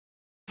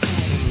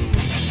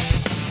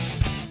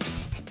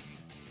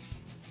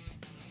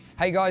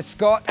Hey guys,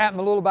 Scott at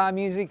Malula Bar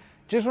Music.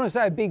 Just want to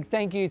say a big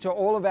thank you to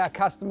all of our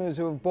customers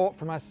who have bought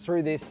from us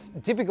through this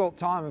difficult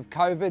time of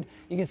COVID.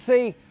 You can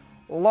see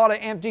a lot of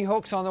empty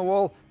hooks on the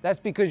wall. That's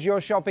because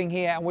you're shopping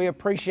here and we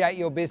appreciate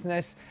your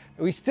business.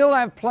 We still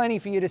have plenty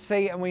for you to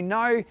see and we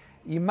know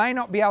you may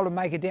not be able to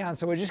make it down.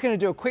 So we're just going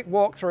to do a quick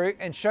walkthrough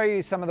and show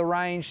you some of the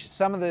range,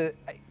 some of the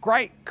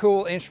great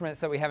cool instruments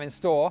that we have in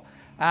store.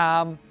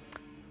 Lap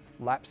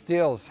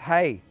steels.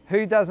 Hey,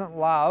 who doesn't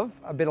love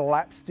a bit of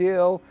lap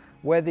steel?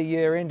 Whether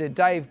you're into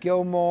Dave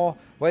Gilmour,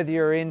 whether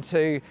you're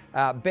into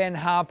Ben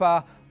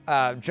Harper,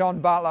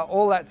 John Butler,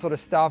 all that sort of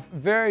stuff.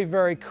 Very,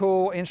 very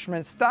cool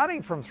instruments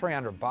starting from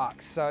 300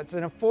 bucks. So it's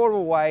an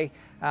affordable way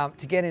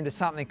to get into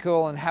something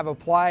cool and have a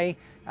play.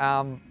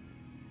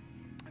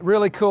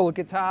 Really cool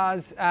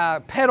guitars.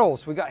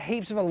 Pedals, we've got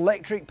heaps of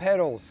electric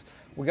pedals.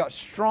 We've got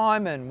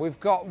Strymon, we've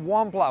got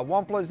Wampler.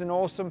 Wampler's an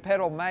awesome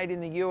pedal made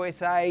in the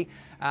USA.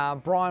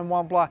 Brian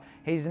Wampler,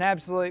 he's an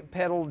absolute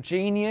pedal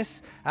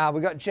genius.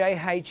 We've got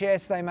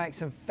JHS, they make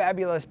some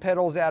fabulous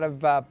pedals out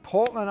of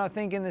Portland, I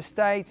think, in the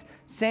States.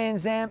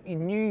 Sansamp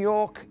in New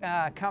York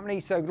company,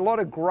 so a lot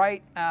of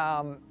great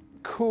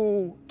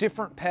cool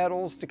different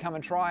pedals to come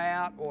and try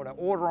out or to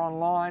order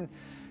online.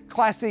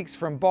 Classics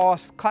from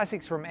Boss,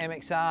 classics from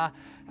MXR,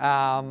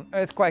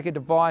 Earthquaker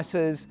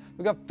devices.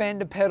 We've got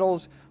Fender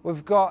pedals.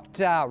 We've got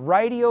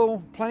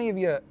Radial. Plenty of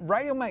your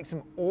Radial makes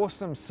some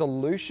awesome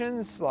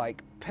solutions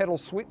like pedal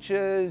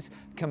switches,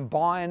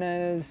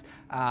 combiners,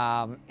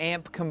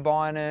 amp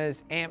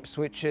combiners, amp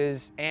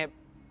switches,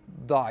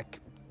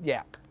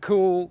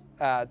 cool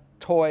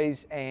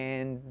toys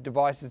and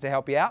devices to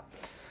help you out.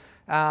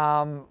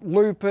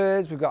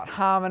 Loopers. We've got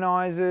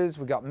harmonizers.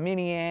 We've got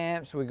mini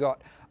amps. We've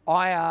got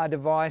IR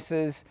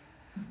devices,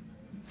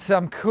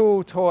 some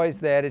cool toys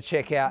there to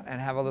check out and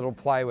have a little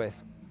play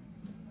with.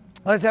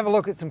 Let's have a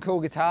look at some cool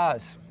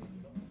guitars.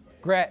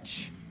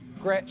 Gretsch.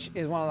 Gretsch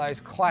is one of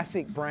those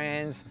classic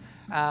brands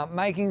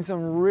making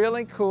some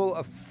really cool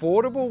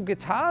affordable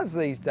guitars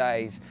these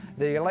days.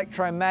 The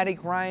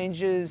Electromatic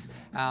ranges,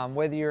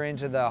 whether you're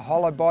into the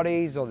hollow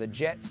bodies or the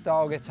jet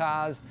style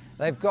guitars,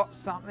 they've got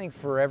something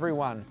for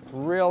everyone.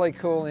 Really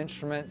cool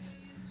instruments.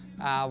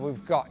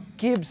 We've got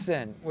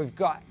Gibson, we've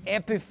got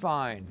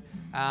Epiphone.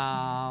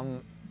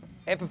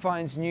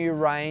 Epiphone's new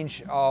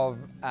range of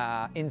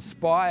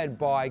inspired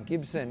by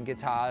Gibson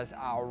guitars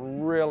are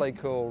really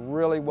cool,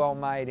 really well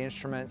made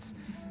instruments.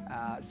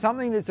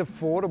 Something that's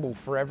affordable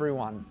for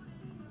everyone.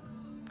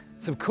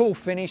 Some cool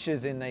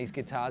finishes in these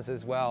guitars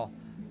as well.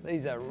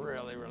 These are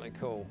really, really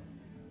cool.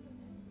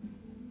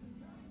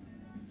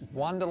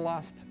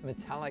 Wonderlust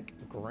Metallic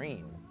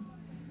Green.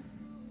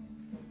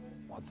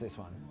 What's this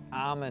one?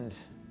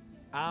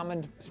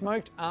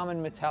 Smoked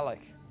almond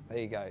metallic. There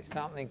you go,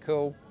 something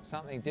cool,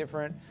 something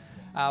different.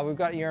 We've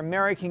got your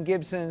American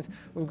Gibsons,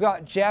 we've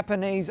got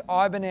Japanese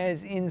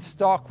Ibanez in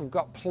stock, we've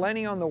got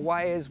plenty on the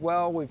way as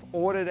well. We've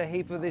ordered a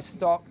heap of this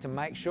stock to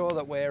make sure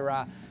that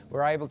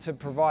we're able to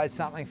provide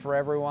something for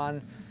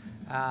everyone.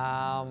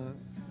 Tom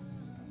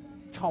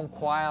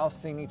Quayle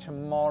signature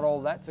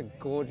model, that's a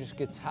gorgeous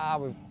guitar.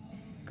 We've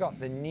got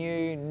the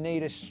new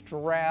Nita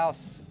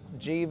Strauss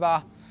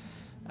Jiva.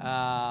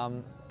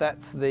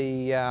 That's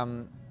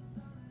the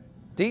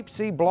Deep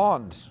Sea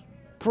Blonde.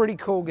 Pretty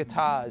cool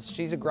guitars.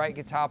 She's a great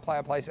guitar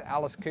player, plays with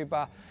Alice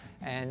Cooper,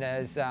 and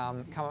has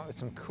come up with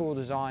some cool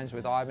designs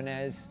with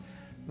Ibanez.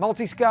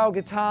 Multi-scale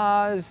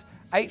guitars,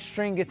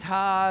 8-string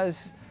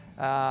guitars.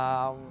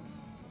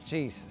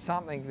 Geez,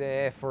 something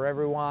there for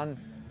everyone.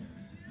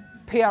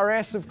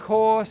 PRS, of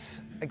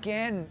course.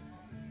 Again,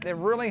 they're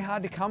really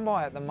hard to come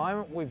by at the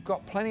moment. We've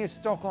got plenty of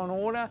stock on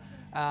order.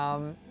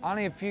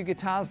 Only a few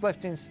guitars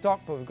left in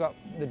stock, but we've got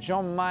the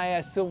John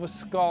Mayer Silver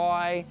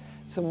Sky,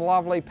 some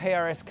lovely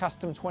PRS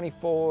Custom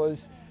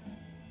 24s,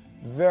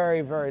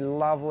 very, very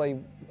lovely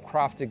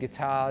crafted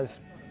guitars.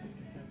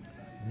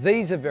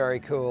 These are very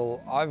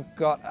cool. I've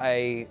got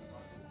a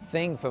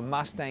thing for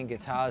Mustang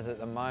guitars at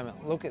the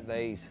moment. Look at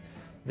these.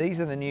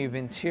 These are the new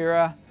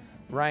Ventura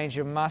range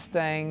of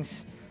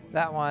Mustangs.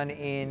 That one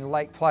in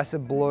Lake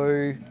Placid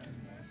Blue.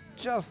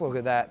 Just look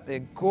at that. They're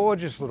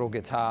gorgeous little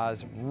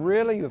guitars,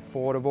 really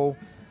affordable.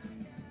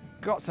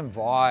 Got some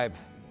vibe.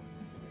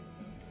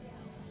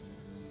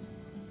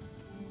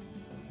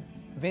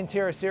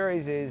 Ventura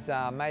series is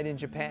made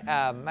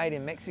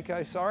in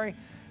Mexico, sorry.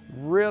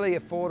 Really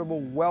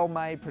affordable,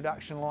 well-made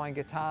production line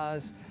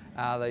guitars.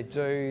 They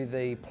do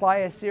the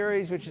Player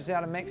series, which is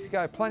out of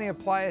Mexico. Plenty of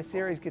Player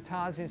series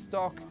guitars in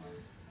stock.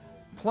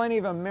 Plenty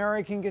of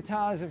American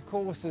guitars, of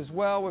course, as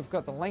well. We've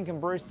got the Lincoln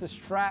Brewster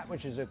Strat,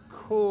 which is a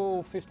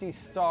cool 50s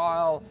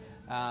style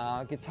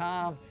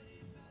guitar.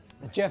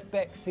 The Jeff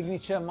Beck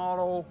signature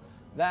model,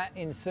 that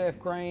in surf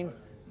green.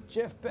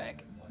 Jeff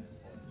Beck,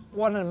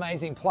 what an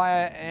amazing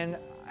player, and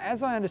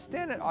as I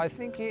understand it, I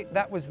think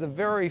that was the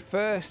very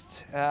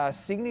first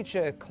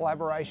signature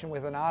collaboration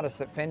with an artist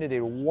that Fender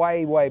did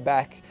way, way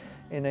back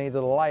in either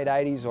the late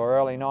 80s or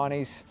early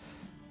 90s.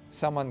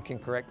 Someone can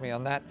correct me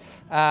on that.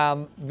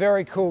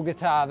 Very cool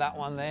guitar, that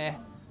one there,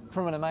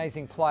 from an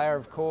amazing player,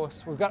 of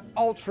course. We've got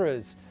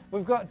Ultras.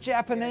 We've got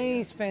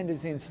Japanese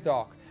Fenders in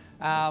stock.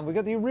 We've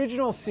got the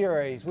original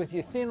series with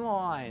your thin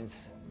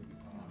lines.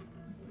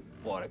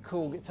 What a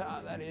cool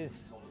guitar that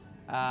is.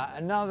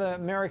 Another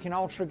American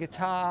Ultra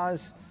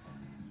guitars,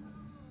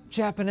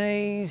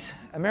 Japanese,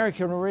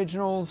 American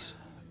originals,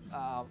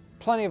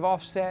 plenty of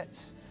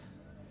offsets,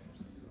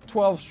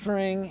 12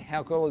 string,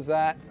 how cool is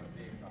that?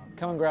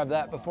 Come and grab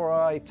that before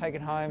I take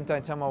it home,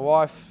 don't tell my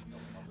wife.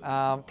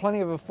 Plenty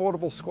of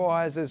affordable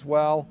Squires as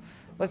well.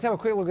 Let's have a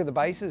quick look at the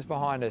basses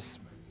behind us.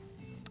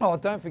 Oh,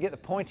 don't forget the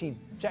pointy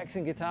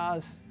Jackson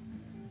guitars.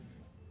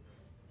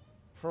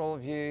 For all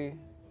of you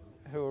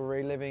who are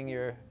reliving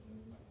your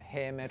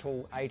hair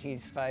metal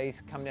 80s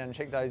phase, come down and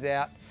check those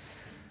out.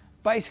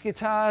 Bass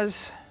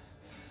guitars.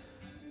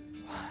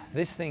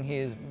 This thing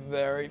here is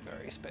very,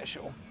 very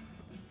special.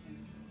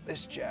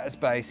 This jazz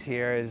bass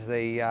here is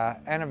the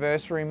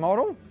anniversary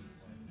model.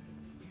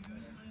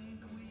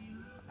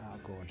 How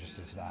gorgeous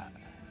is that?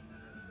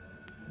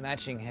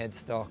 Matching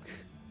headstock.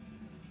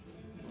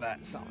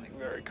 That's something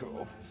very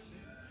cool.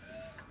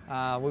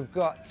 We've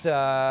got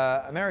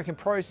American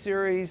Pro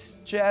Series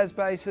jazz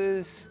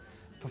basses,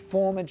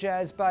 Performer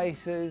jazz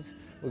basses.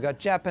 We've got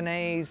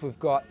Japanese. We've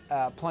got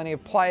plenty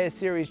of Player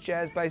Series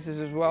jazz basses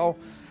as well.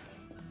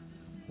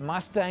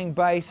 Mustang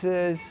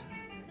basses.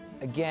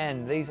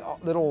 Again, these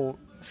little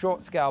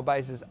short scale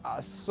basses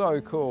are so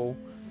cool.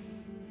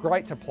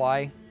 Great to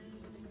play.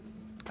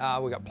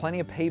 We've got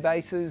plenty of P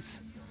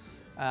basses.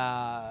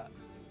 Player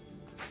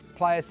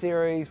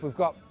Series. We've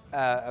got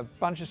a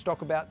bunch of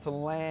stock about to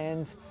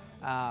land.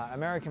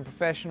 American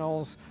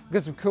Professionals. We've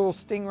got some cool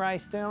Stingray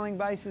Sterling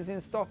basses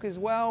in stock as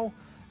well.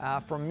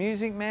 From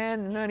Music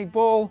Man and Ernie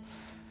Ball.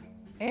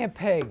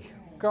 Ampeg.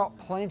 Got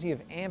plenty of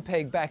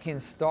Ampeg back in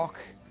stock.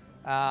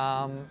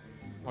 I'll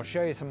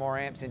show you some more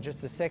amps in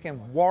just a second.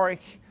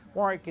 Warwick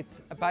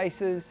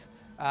basses.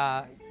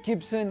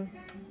 Gibson.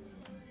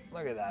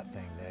 Look at that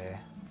thing there.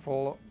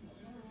 For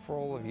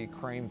all of you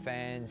Cream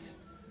fans.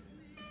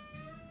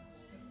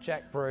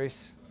 Jack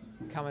Bruce.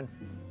 Come and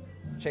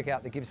check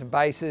out the Gibson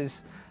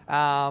basses.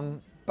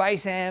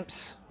 Bass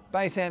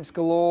amps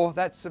galore.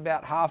 That's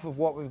about half of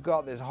what we've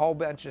got. There's a whole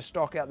bunch of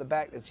stock out the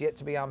back that's yet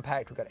to be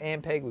unpacked. We've got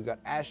Ampeg, we've got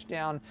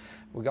Ashdown,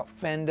 we've got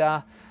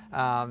Fender,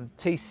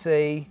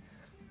 TC,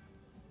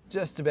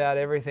 just about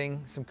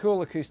everything. Some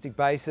cool acoustic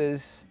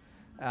basses.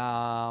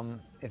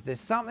 If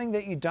there's something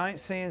that you don't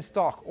see in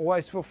stock,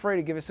 always feel free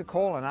to give us a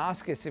call and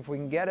ask us if we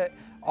can get it.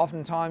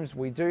 Oftentimes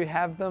we do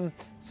have them.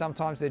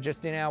 Sometimes they're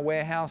just in our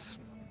warehouse.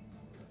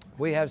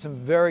 We have some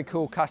very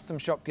cool custom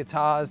shop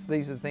guitars.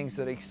 These are things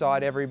that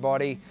excite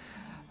everybody.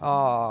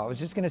 Oh, I was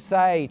just going to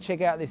say, check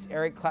out this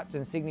Eric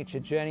Clapton signature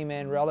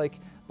Journeyman relic,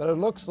 but it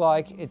looks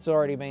like it's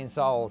already been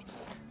sold.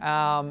 We've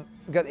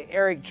got the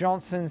Eric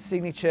Johnson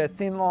signature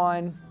thin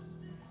line,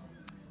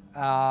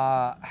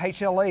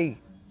 HLE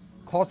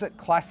Closet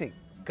Classic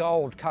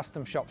Gold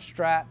custom shop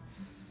Strat.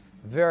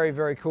 Very,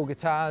 very cool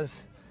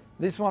guitars.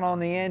 This one on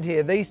the end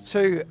here, these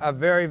two are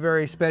very,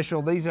 very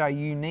special. These are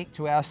unique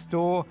to our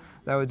store.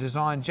 They were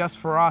designed just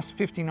for us,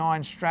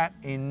 59 Strat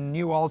in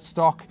new old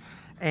stock.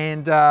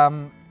 And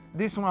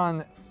this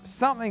one,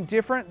 something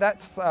different.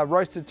 That's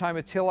Roasted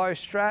Tomatillo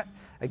Strat.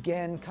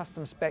 Again,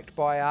 custom spec'd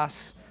by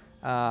us.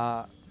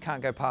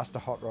 Can't go past a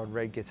hot rod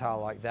red guitar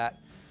like that.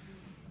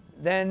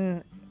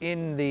 Then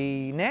in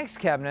the next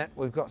cabinet,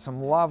 we've got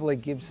some lovely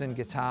Gibson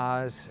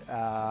guitars.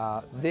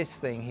 This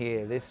thing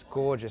here, this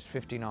gorgeous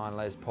 59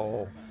 Les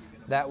Paul.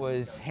 That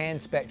was hand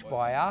spec'd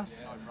by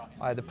us.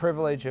 I had the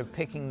privilege of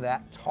picking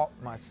that top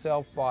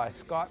myself via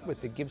Skype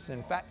with the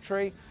Gibson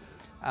factory.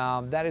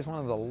 That is one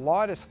of the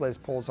lightest Les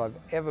Pauls I've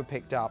ever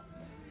picked up,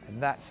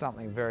 and that's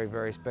something very,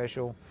 very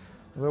special.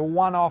 We're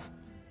one-off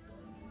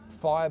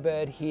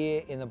Firebird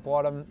here in the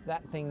bottom.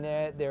 That thing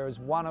there, that is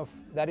one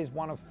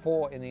of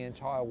 4 in the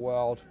entire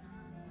world.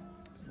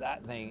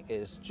 That thing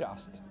is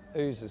just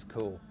oozes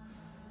cool.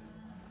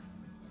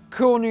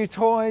 Cool new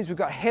toys. We've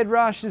got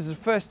Headrush. This is the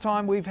first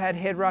time we've had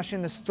Headrush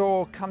in the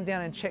store. Come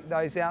down and check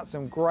those out.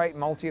 Some great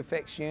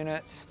multi-effects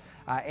units,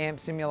 amp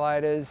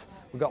simulators.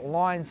 We've got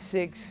Line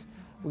 6.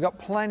 We've got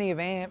plenty of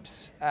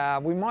amps.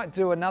 We might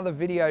do another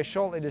video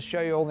shortly to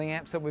show you all the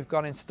amps that we've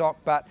got in stock,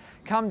 but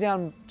come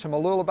down to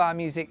Mooloolaba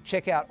Music,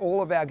 check out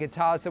all of our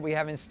guitars that we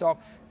have in stock.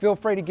 Feel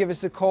free to give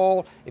us a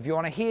call. If you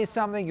want to hear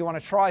something, you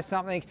want to try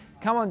something,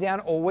 come on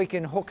down, or we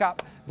can hook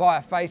up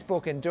via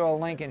Facebook and do a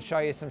link and show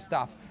you some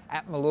stuff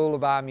at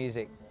Mooloolaba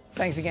Music.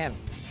 Thanks again.